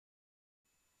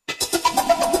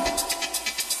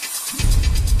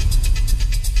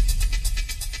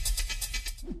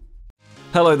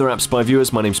Hello there AppSpy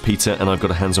viewers, my name's Peter and I've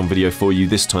got a hands-on video for you.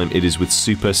 This time it is with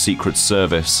Super Secret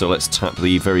Service. So let's tap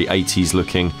the very 80s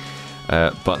looking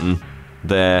button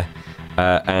there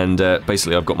and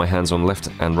basically I've got my hands on the left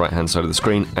and right hand side of the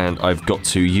screen and I've got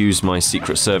to use my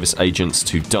Secret Service agents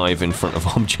to dive in front of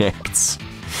objects.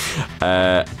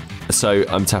 So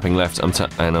I'm tapping left and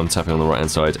I'm tapping on the right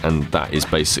hand side, and that is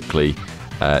basically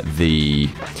the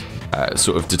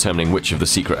sort of determining which of the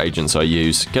secret agents I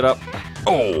use. Get up.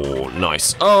 Oh,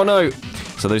 nice. Oh no.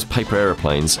 So those paper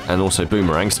aeroplanes and also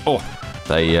boomerangs. Oh,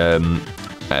 they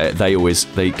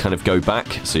kind of go back.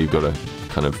 So you've got to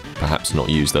kind of perhaps not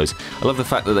use those. I love the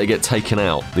fact that they get taken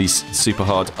out. These super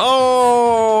hard.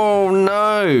 Oh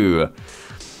no.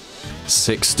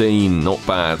 16. Not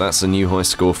bad. That's a new high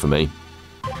score for me.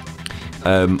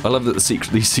 I love that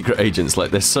these secret agents,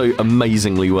 like, they're so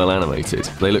amazingly well animated.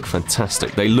 They look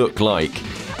fantastic. They look like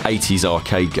 80s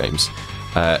arcade games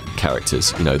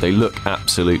characters. You know, they look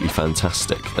absolutely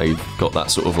fantastic. They've got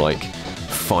that sort of like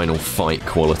Final Fight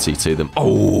quality to them.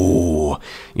 Oh,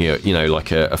 you know,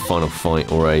 like a Final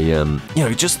Fight or a you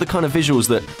know, just the kind of visuals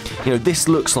that, you know, this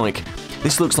looks like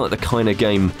the kind of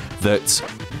game that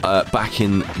back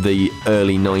in the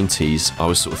early 90s I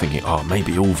was sort of thinking, oh,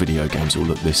 maybe all video games will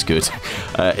look this good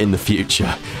in the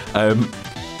future.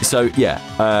 So yeah,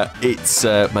 it's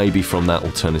maybe from that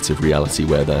alternative reality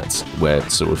where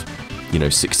sort of, you know,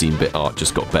 16-bit art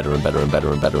just got better and better and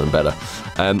better and better and better.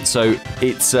 So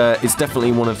it's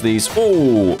definitely one of these.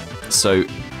 Oh, so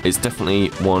it's definitely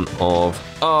one of.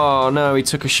 Oh no, he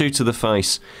took a shoe to the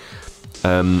face.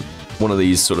 One of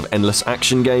these sort of endless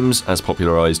action games, as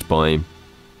popularized by,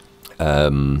 I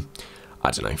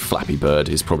don't know, Flappy Bird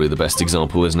is probably the best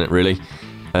example, isn't it, really?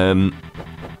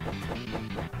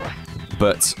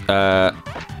 But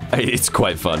it's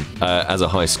quite fun. As a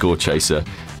high score chaser,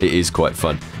 it is quite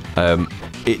fun.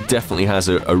 It definitely has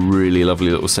a really lovely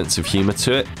little sense of humour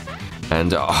to it,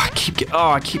 and I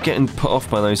keep getting put off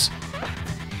by those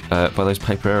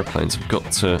paper aeroplanes. I've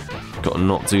got to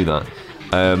not do that.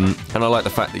 And I like the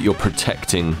fact that you're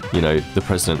protecting, you know, the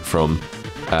president from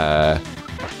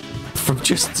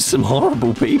just some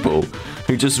horrible people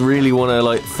who just really want to,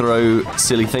 like, throw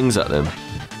silly things at them.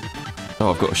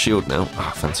 Oh, I've got a shield now.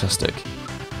 Ah, fantastic.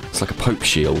 It's like a Pope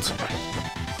shield.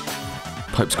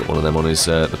 Pope's got one of them on his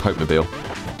the Pope-mobile.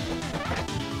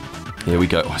 Here we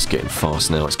go. Oh, it's getting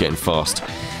fast now. It's getting fast.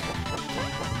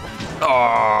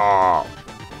 Oh,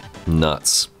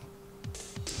 nuts.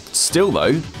 Still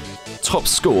though, top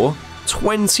score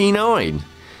 29.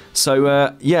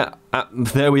 So yeah,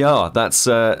 there we are. That's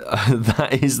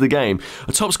that is the game.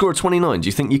 A top score of 29. Do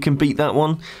you think you can beat that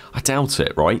one? I doubt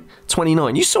it, right?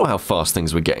 29. You saw how fast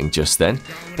things were getting just then.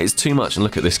 It's too much. And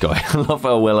look at this guy. I love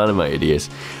how well animated he is.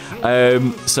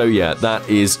 So yeah, that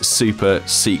is Super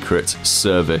Secret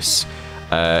Service.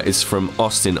 It's from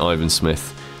Austin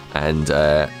Ivansmith, and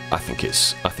I think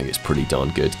it's pretty darn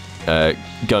good.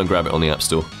 Go and grab it on the App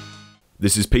Store.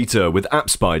 This is Peter with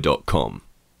AppSpy.com.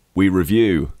 We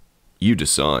review, you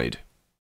decide.